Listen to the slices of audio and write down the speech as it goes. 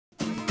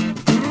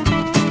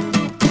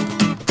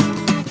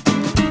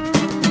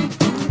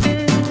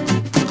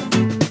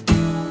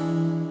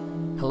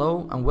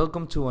and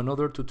welcome to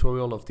another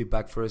tutorial of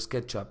Dibac for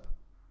SketchUp.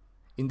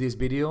 In this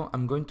video,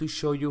 I'm going to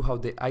show you how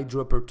the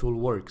Eyedropper tool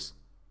works.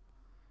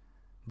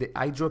 The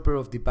Eyedropper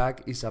of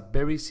Dibac is a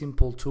very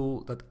simple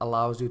tool that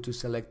allows you to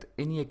select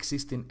any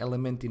existing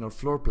element in your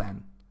floor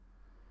plan,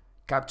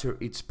 capture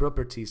its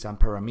properties and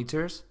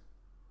parameters,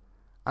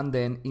 and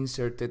then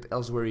insert it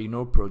elsewhere in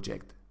our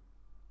project.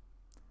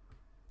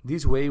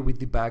 This way, with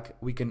Dibac,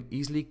 we can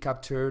easily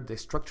capture the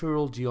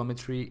structural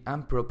geometry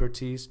and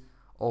properties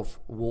of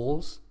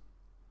walls,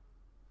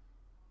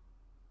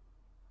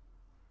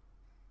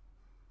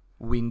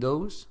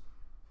 windows,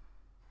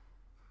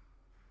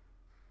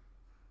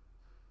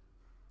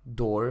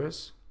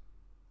 doors,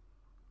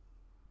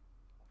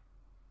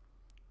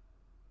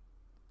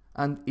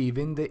 and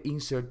even the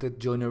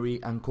inserted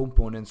joinery and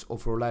components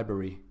of our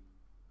library.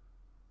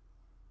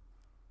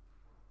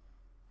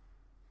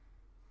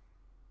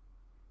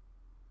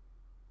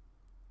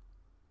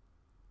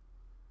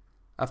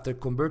 After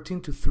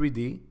converting to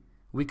 3D,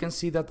 we can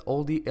see that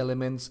all the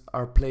elements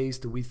are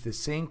placed with the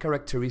same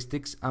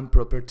characteristics and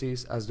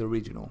properties as the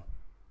original.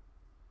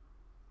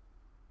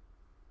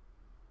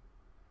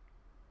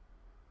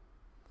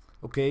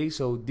 Okay,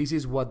 so this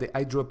is what the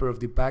Eyedropper of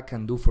Dibac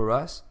can do for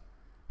us.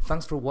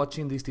 Thanks for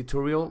watching this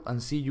tutorial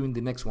and see you in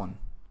the next one.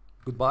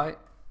 Goodbye.